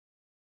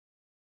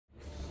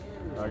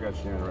I got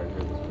Shannon right here.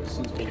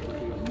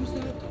 Who's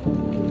that?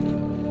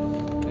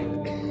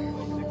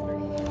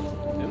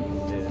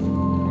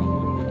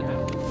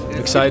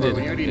 Excited.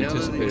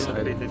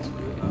 Excited.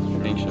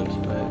 Anxious,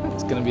 but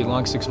it's gonna be a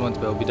long 6 months,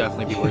 but it'll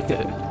definitely be worth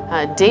it.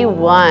 Day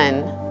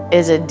one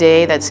is a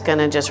day that's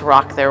gonna just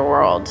rock their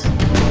world.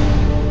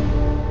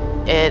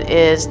 It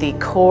is the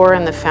core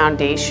and the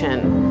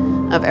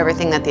foundation of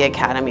everything that the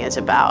Academy is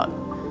about.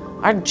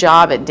 Our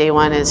job at day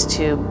one is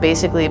to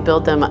basically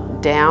build them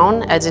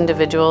down as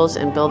individuals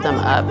and build them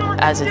up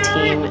as a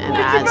team and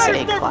as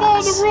a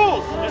class.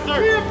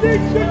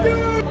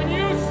 When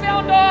you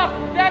sound off,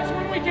 that's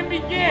when we can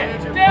begin.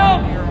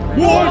 Down! Put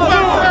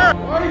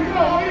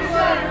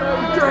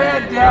your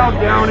head down,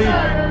 Downey.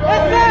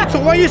 So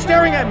why are you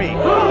staring at me?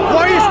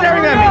 Why are you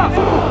staring at me?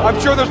 I'm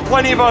sure there's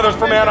plenty of others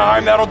from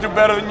Anaheim that'll do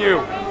better than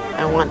you.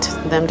 I want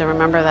them to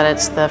remember that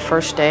it's the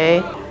first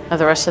day of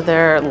the rest of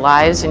their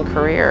lives and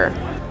career.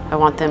 I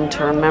want them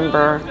to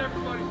remember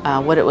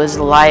what it was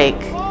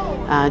like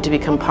to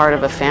become part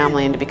of a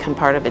family and to become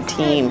part of a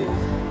team.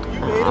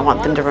 I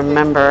want them to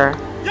remember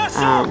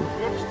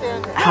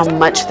how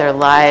much their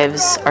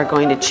lives are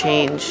going to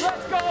change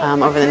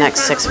over the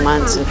next 6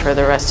 months and for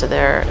the rest of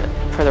their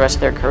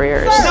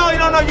careers. No, you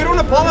don't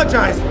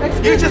apologize.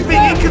 You're just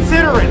being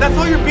inconsiderate. That's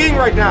all you're being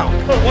right now.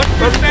 What did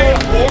you say?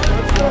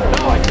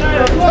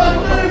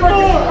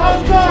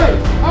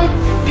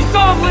 You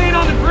saw him laying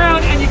on the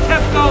ground and you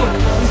kept going.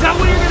 Is that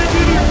what you're going to do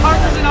to your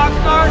partners in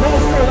Oxnard? No,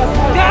 sir, that's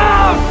not.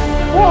 Down!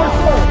 War,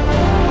 sir!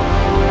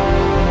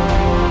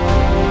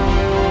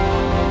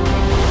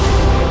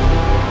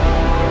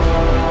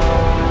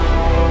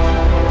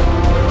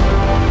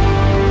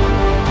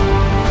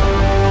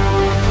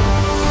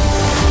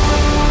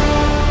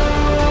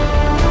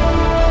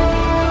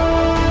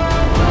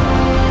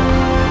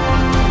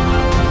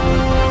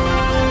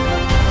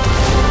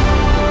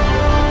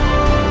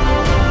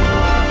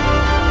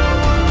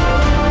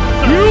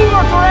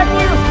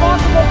 Directly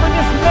responsible for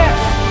this mess.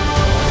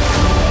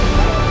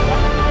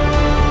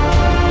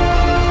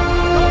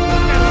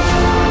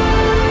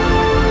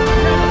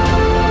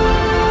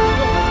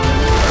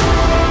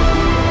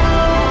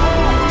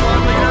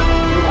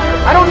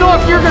 I don't know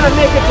if you're going to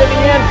make it to the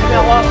end,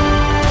 Camilla.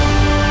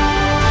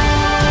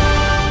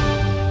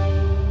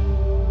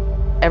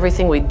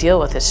 Everything we deal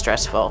with is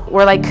stressful.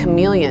 We're like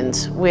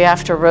chameleons. We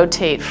have to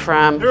rotate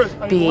from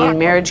being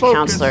marriage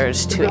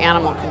counselors to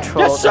animal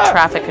control to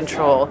traffic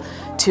control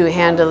to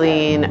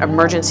handling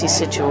emergency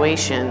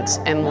situations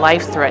and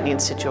life-threatening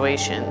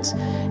situations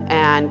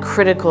and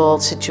critical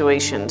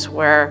situations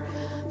where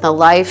the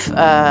life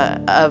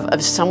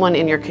of someone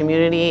in your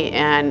community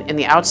and in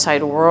the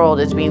outside world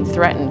is being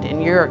threatened,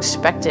 and you're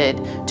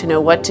expected to know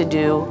what to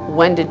do,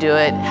 when to do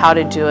it, how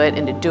to do it,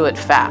 and to do it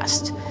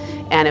fast.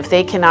 And if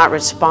they cannot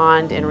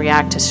respond and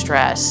react to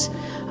stress,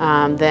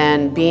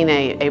 then being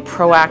a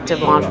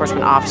proactive law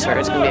enforcement officer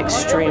is going to be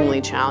extremely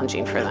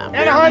challenging for them.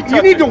 Anaheim,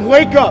 you need to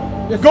wake up.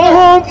 Go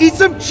home, eat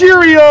some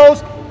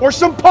Cheerios or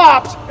some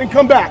Pops, and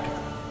come back.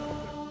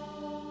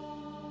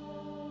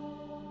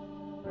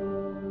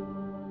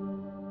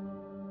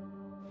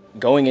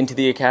 Going into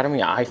the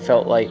Academy, I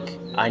felt like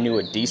I knew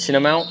a decent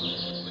amount,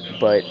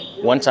 but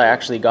once I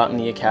actually got in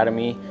the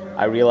Academy,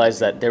 I realized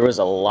that there was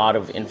a lot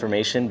of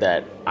information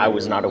that I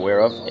was not aware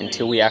of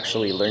until we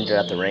actually learned it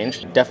at the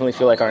range. Definitely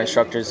feel like our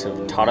instructors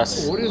have taught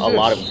us a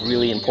lot of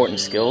really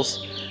important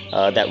skills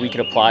that we could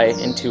apply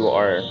into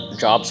our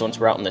jobs once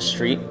we're out in the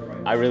street.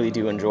 I really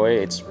do enjoy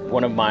it. It's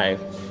one of my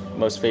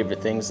most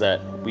favorite things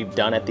that we've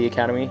done at the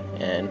Academy,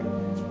 and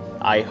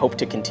I hope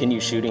to continue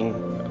shooting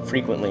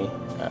frequently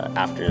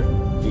after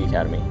the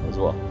Academy as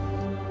well.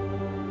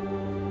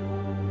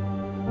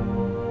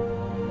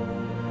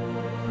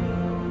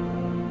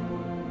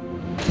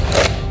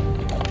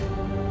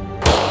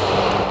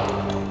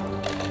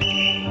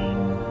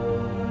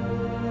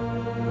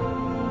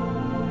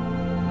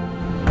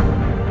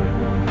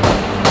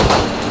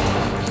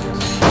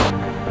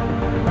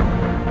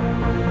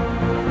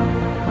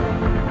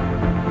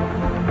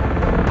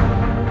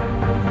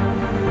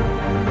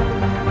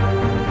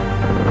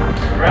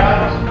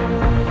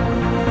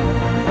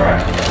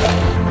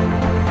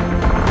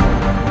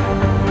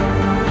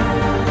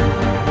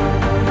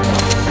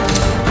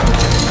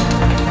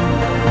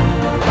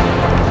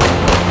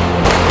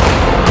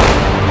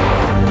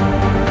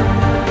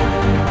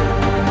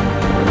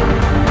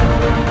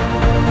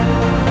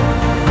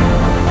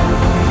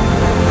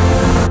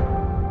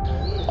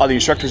 The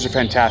instructors are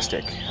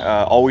fantastic.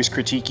 Always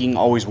critiquing,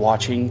 always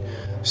watching.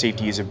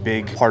 Safety is a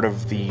big part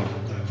of the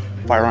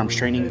firearms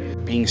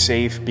training. Being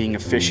safe, being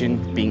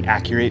efficient, being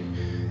accurate,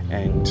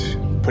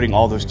 and putting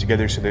all those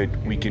together so that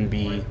we can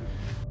be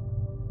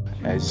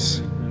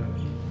as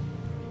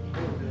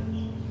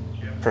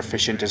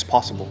proficient as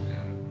possible.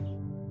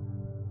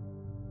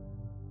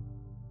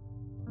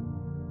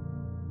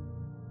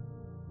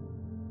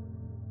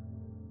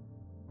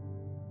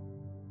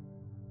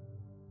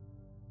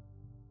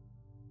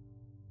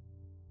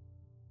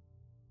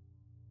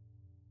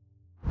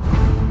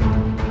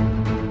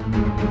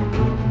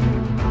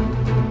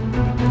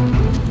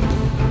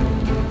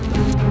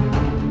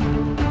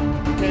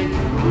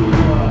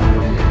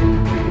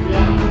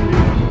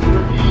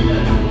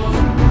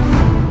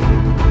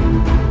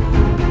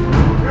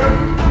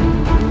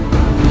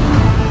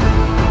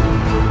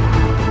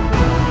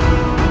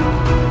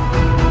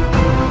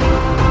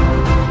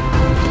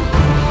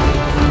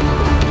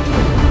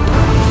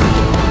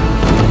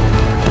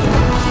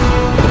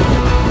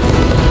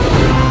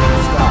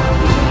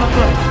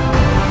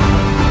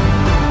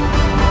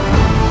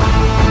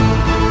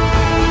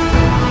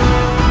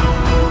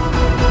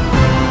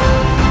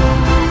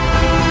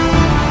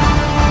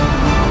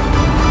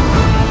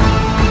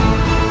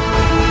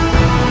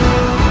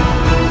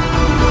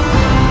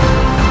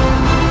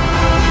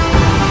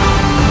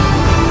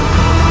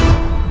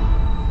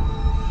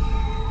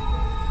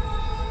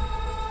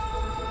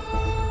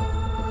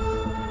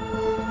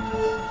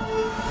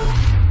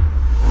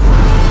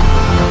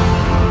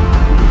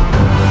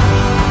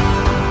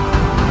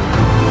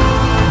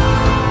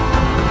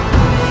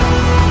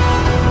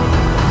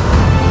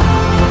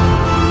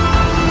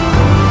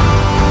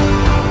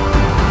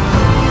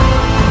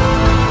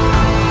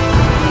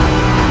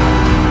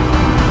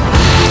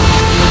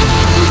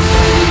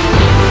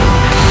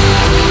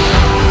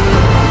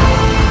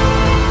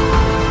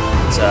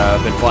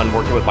 been fun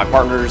working with my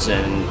partners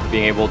and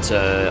being able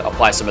to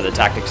apply some of the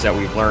tactics that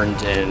we've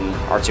learned in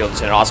RTO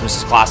Lieutenant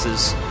Osmus's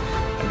classes,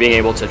 and being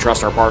able to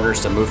trust our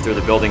partners to move through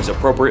the buildings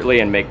appropriately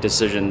and make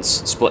decisions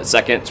split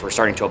seconds. We're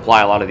starting to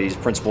apply a lot of these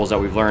principles that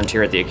we've learned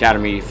here at the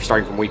Academy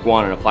starting from week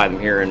 1 and apply them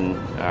here in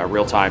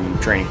real-time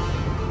training.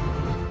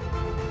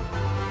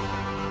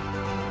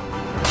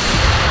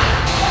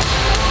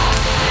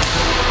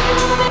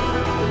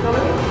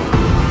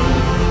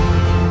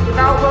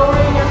 Without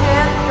lowering your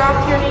hands,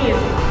 drop to your knees.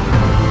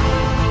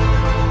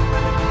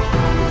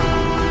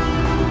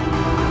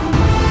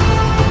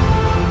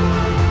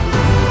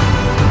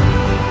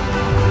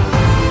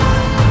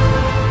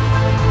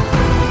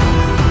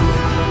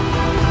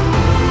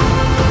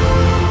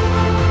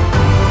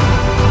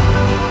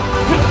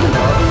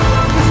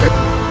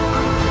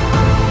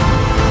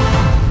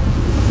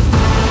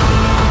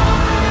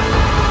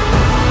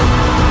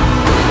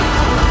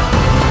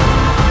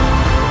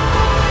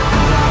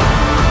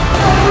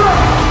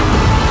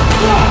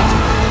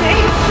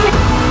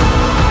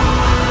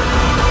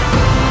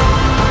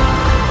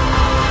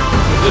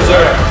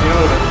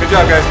 Good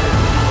job, guys.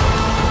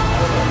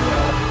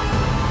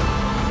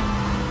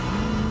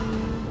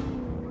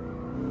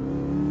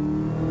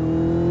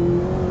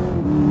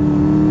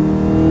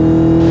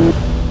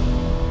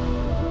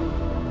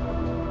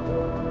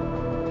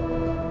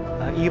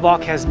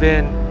 EVOC has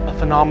been a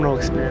phenomenal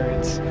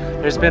experience.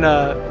 There's been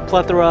a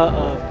plethora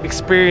of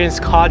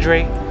experienced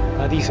cadre.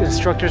 These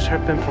instructors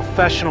have been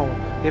professional,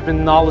 they've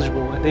been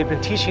knowledgeable, and they've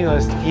been teaching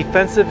us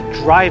defensive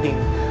driving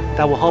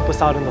that will help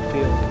us out in the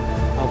field.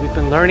 We've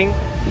been learning,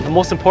 and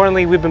most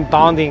importantly, we've been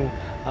bonding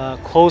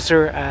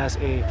closer as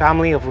a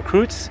family of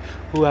recruits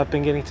who have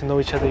been getting to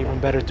know each other even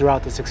better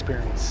throughout this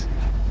experience.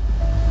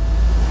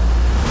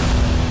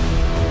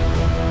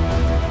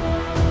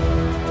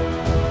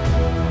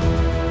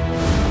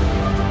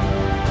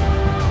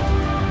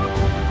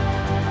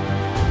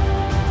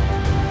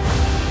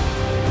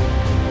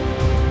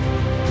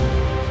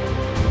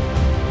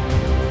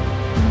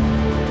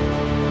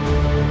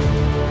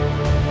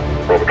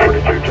 Bravo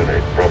 22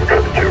 10-8, Bravo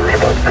 22,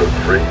 response code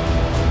 3.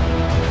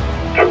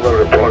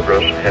 211 in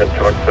progress,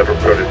 Hancock Federal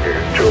Credit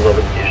Union, 211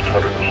 East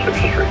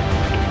 106th Street.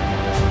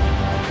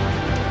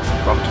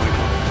 Bravo 24.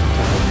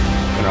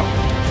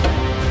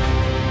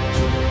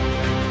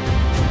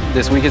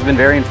 This week has been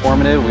very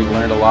informative. We've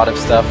learned a lot of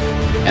stuff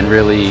and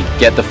really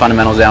get the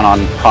fundamentals down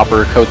on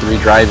proper Code 3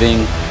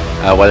 driving,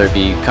 whether it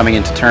be coming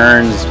into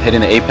turns,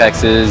 hitting the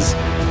apexes,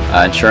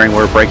 ensuring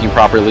we're braking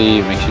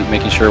properly,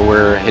 making sure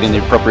we're hitting the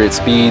appropriate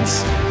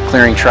speeds,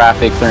 clearing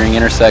traffic, clearing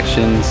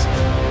intersections.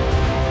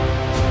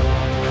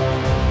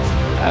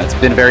 It's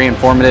been very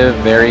informative,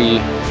 very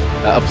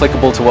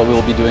applicable to what we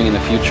will be doing in the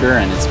future,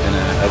 and it's been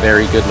a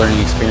very good learning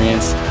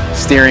experience.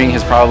 Steering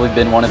has probably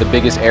been one of the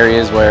biggest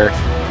areas where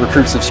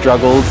recruits have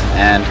struggled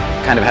and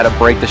kind of had to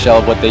break the shell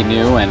of what they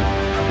knew and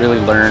really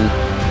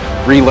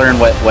relearn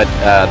what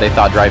they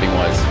thought driving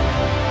was.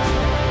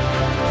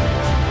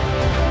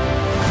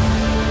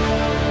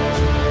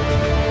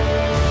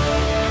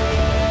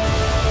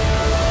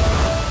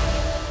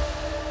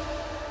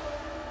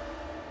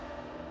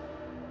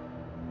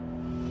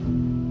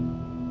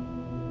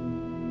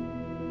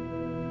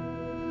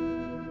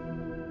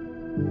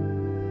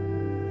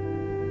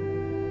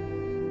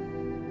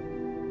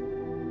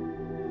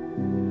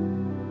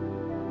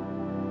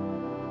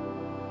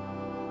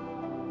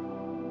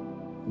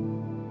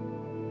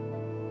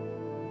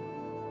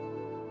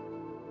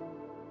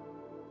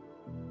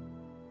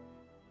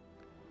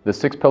 The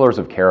 6 pillars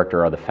of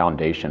character are the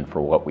foundation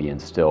for what we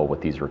instill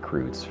with these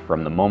recruits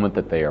from the moment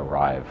that they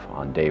arrive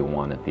on day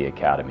 1 at the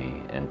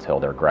Academy until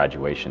their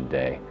graduation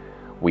day.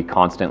 We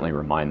constantly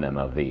remind them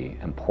of the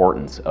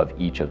importance of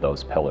each of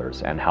those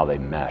pillars and how they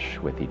mesh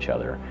with each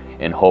other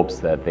in hopes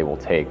that they will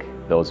take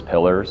those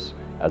pillars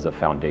as a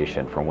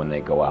foundation for when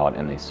they go out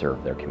and they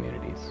serve their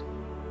communities.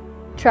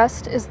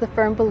 Trust is the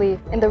firm belief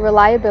in the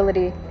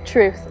reliability,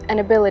 truth,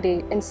 and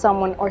ability in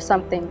someone or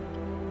something.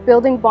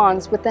 Building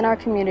bonds within our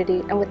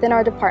community and within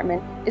our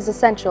department is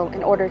essential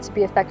in order to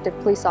be effective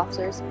police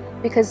officers,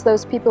 because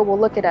those people will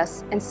look at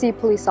us and see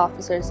police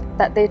officers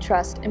that they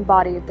trust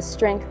embody the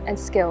strength and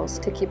skills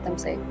to keep them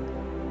safe.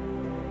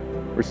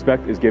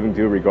 Respect is giving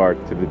due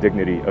regard to the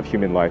dignity of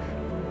human life,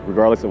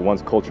 regardless of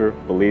one's culture,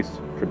 beliefs,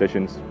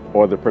 traditions,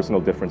 or their personal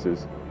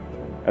differences.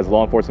 As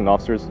law enforcement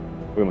officers,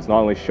 we must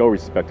not only show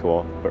respect to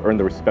all, but earn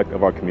the respect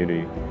of our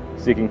community,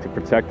 seeking to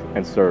protect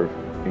and serve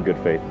in good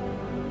faith.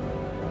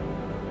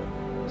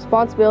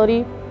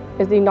 Responsibility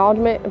is the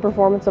acknowledgement and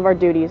performance of our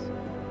duties.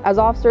 As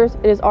officers,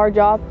 it is our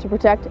job to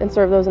protect and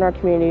serve those in our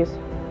communities.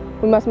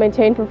 We must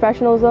maintain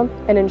professionalism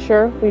and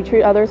ensure we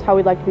treat others how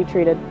we'd like to be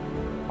treated.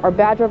 Our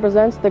badge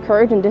represents the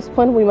courage and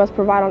discipline we must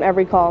provide on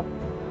every call.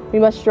 We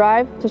must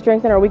strive to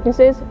strengthen our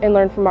weaknesses and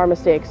learn from our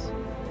mistakes.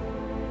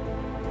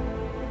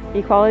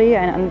 Equality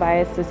and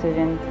unbiased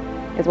decisions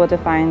is what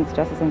defines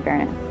justice and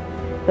fairness.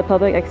 The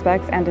public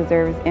expects and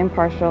deserves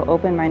impartial,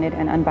 open-minded,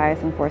 and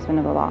unbiased enforcement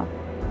of the law.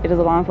 It is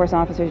a law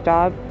enforcement officer's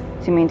job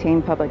to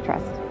maintain public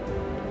trust.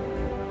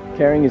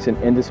 Caring is an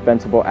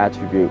indispensable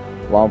attribute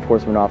law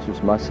enforcement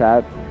officers must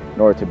have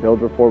in order to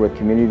build rapport with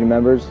community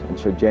members and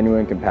show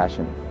genuine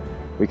compassion.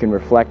 We can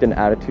reflect an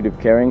attitude of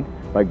caring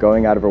by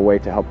going out of our way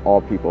to help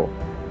all people.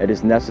 It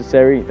is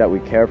necessary that we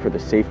care for the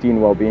safety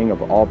and well-being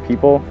of all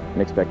people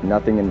and expect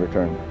nothing in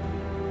return.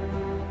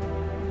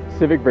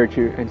 Civic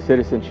virtue and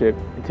citizenship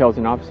entails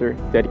an officer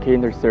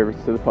dedicating their service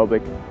to the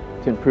public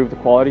to improve the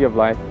quality of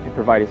life and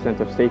provide a sense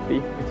of safety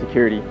and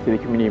security to the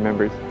community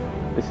members.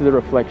 This is a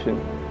reflection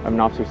of an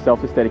officer's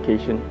selfless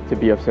dedication to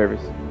be of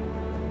service.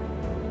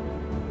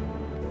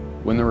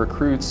 When the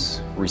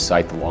recruits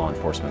recite the law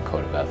enforcement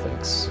code of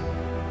ethics,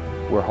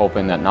 we're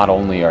hoping that not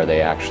only are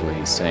they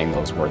actually saying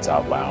those words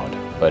out loud,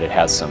 but it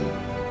has some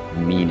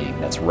meaning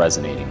that's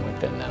resonating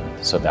within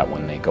them, so that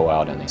when they go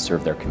out and they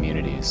serve their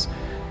communities,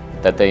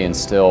 that they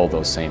instill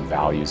those same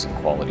values and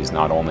qualities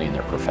not only in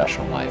their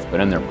professional life,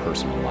 but in their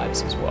personal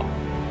lives as well.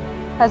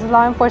 As a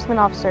law enforcement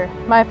officer,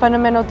 my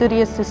fundamental duty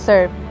is to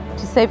serve,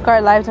 to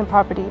safeguard lives and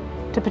property,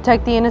 to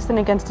protect the innocent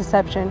against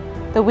deception,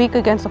 the weak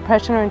against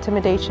oppression or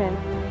intimidation,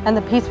 and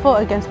the peaceful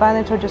against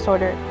violence or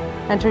disorder,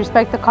 and to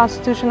respect the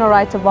constitutional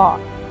rights of all,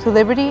 to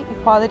liberty,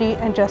 equality,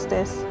 and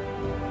justice.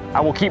 I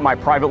will keep my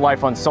private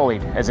life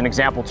unsullied as an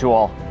example to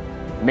all.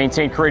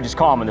 Maintain courageous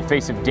calm in the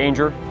face of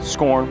danger,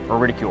 scorn, or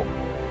ridicule.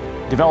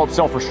 Develop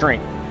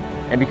self-restraint,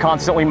 and be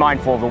constantly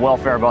mindful of the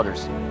welfare of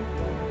others.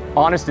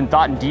 Honest in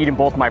thought and deed in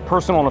both my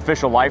personal and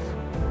official life,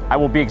 I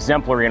will be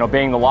exemplary in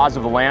obeying the laws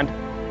of the land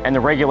and the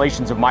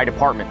regulations of my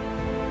department.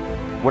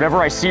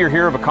 Whatever I see or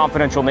hear of a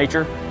confidential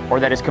nature, or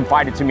that is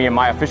confided to me in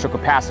my official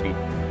capacity,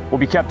 will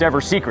be kept ever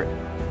secret,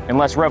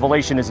 unless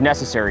revelation is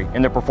necessary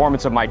in the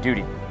performance of my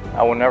duty.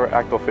 I will never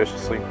act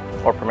officiously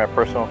or permit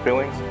personal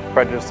feelings,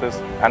 prejudices,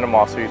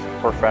 animosities,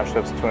 or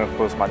friendships to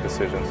influence my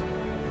decisions.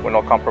 With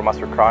no compromise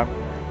or crime,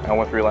 and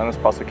with relentless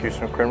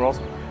prosecution of criminals,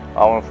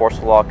 I will enforce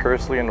the law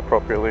courteously and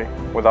appropriately,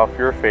 without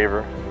fear or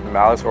favor,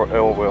 malice or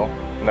ill will,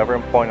 never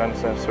employing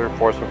unnecessary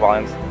force or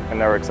violence, and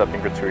never accepting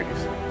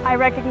gratuities. I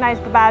recognize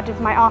the badge of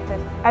my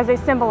office as a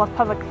symbol of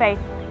public faith,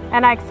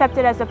 and I accept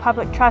it as a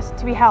public trust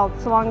to be held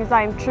so long as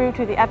I am true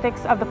to the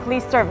ethics of the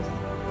police service.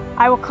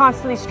 I will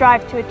constantly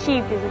strive to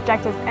achieve these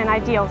objectives and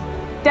ideals,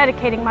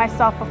 dedicating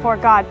myself before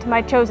God to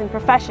my chosen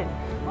profession,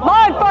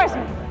 law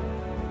enforcement!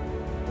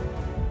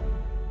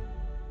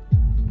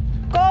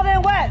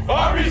 Golden West!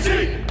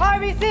 RBC!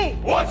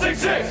 RBC!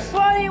 166!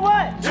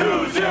 21! 2